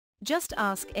Just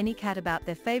ask any cat about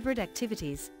their favorite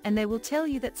activities and they will tell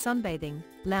you that sunbathing,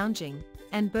 lounging,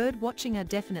 and bird watching are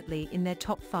definitely in their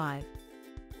top 5.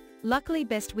 Luckily,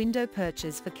 Best Window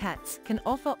Perches for cats can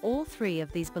offer all 3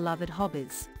 of these beloved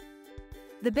hobbies.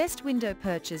 The Best Window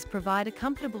Perches provide a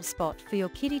comfortable spot for your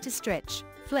kitty to stretch,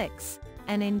 flex,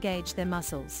 and engage their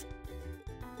muscles.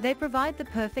 They provide the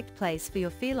perfect place for your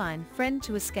feline friend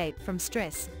to escape from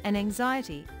stress and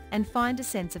anxiety and find a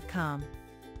sense of calm.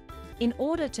 In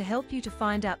order to help you to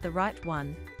find out the right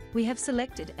one, we have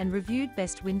selected and reviewed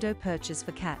Best Window Perches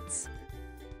for cats.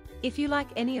 If you like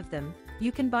any of them,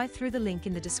 you can buy through the link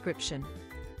in the description.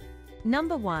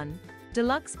 Number 1.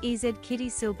 Deluxe EZ Kitty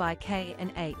Sill by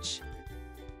K&H.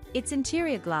 Its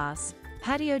interior glass,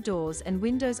 patio doors and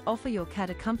windows offer your cat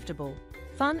a comfortable,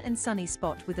 fun and sunny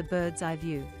spot with a bird's eye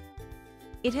view.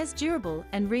 It has durable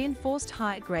and reinforced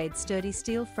high-grade sturdy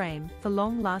steel frame for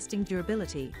long-lasting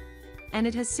durability, and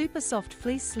it has super soft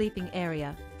fleece sleeping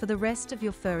area for the rest of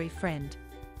your furry friend.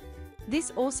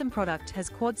 This awesome product has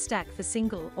quad stack for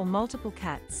single or multiple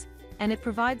cats, and it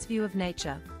provides view of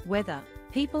nature, weather,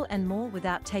 people and more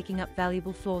without taking up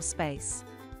valuable floor space.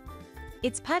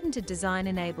 Its patented design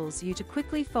enables you to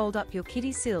quickly fold up your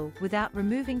kitty sill without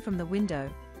removing from the window,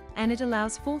 and it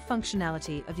allows full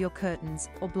functionality of your curtains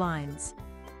or blinds.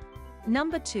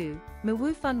 Number 2.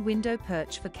 Mawoo Fun Window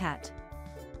Perch for Cat.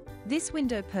 This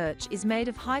window perch is made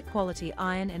of high-quality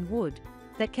iron and wood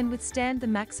that can withstand the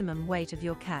maximum weight of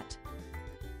your cat.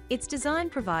 Its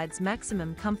design provides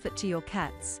maximum comfort to your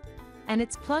cats, and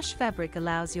its plush fabric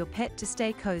allows your pet to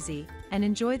stay cozy and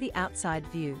enjoy the outside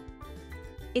view.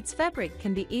 Its fabric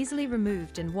can be easily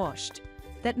removed and washed.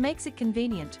 That makes it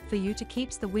convenient for you to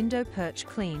keep the window perch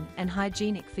clean and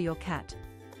hygienic for your cat.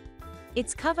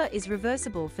 Its cover is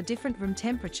reversible for different room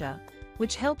temperature,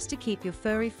 which helps to keep your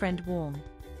furry friend warm.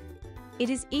 It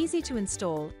is easy to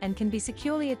install and can be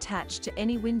securely attached to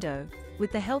any window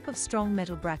with the help of strong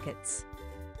metal brackets.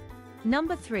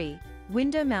 Number 3.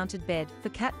 Window Mounted Bed for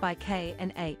Cat by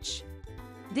K&H.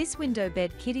 This window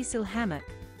bed kitty sill hammock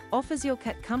offers your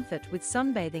cat comfort with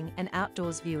sunbathing and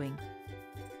outdoors viewing.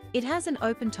 It has an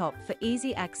open top for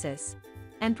easy access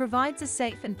and provides a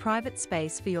safe and private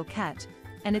space for your cat,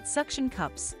 and its suction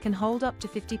cups can hold up to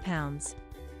 50 pounds.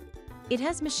 It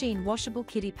has machine washable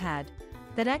kitty pad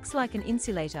that acts like an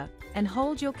insulator and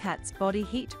holds your cat's body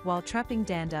heat while trapping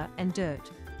dander and dirt.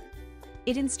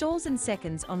 It installs in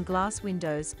seconds on glass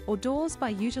windows or doors by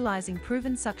utilizing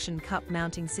proven suction cup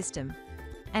mounting system,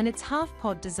 and its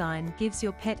half-pod design gives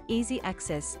your pet easy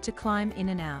access to climb in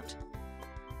and out.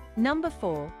 Number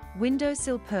 4. Window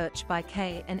Sill Perch by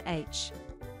K&H.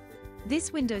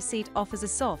 This window seat offers a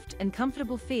soft and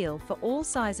comfortable feel for all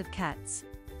size of cats,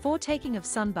 for taking of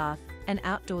sunbath and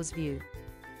outdoors view.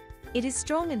 It is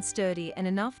strong and sturdy and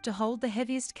enough to hold the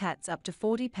heaviest cats up to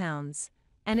 40 pounds,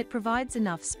 and it provides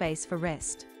enough space for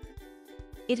rest.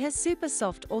 It has super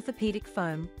soft orthopedic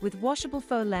foam with washable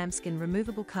faux lambskin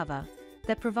removable cover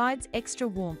that provides extra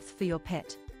warmth for your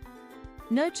pet.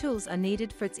 No tools are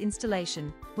needed for its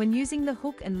installation when using the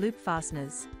hook and loop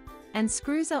fasteners, and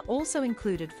screws are also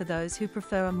included for those who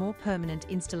prefer a more permanent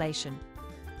installation.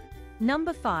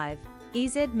 Number 5.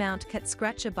 EZ Mount Cat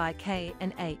Scratcher by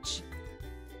K&H.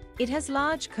 It has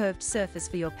large curved surface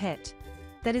for your pet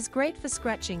that is great for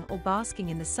scratching or basking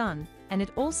in the sun, and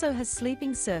it also has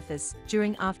sleeping surface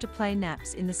during after-play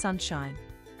naps in the sunshine.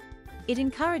 It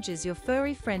encourages your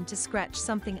furry friend to scratch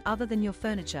something other than your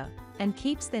furniture and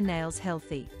keeps their nails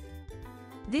healthy.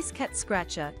 This cat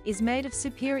scratcher is made of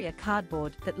superior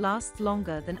cardboard that lasts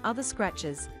longer than other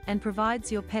scratchers and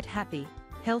provides your pet happy,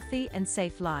 healthy and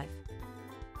safe life.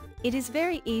 It is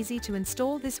very easy to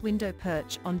install this window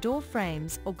perch on door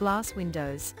frames or glass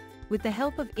windows with the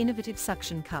help of innovative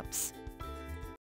suction cups.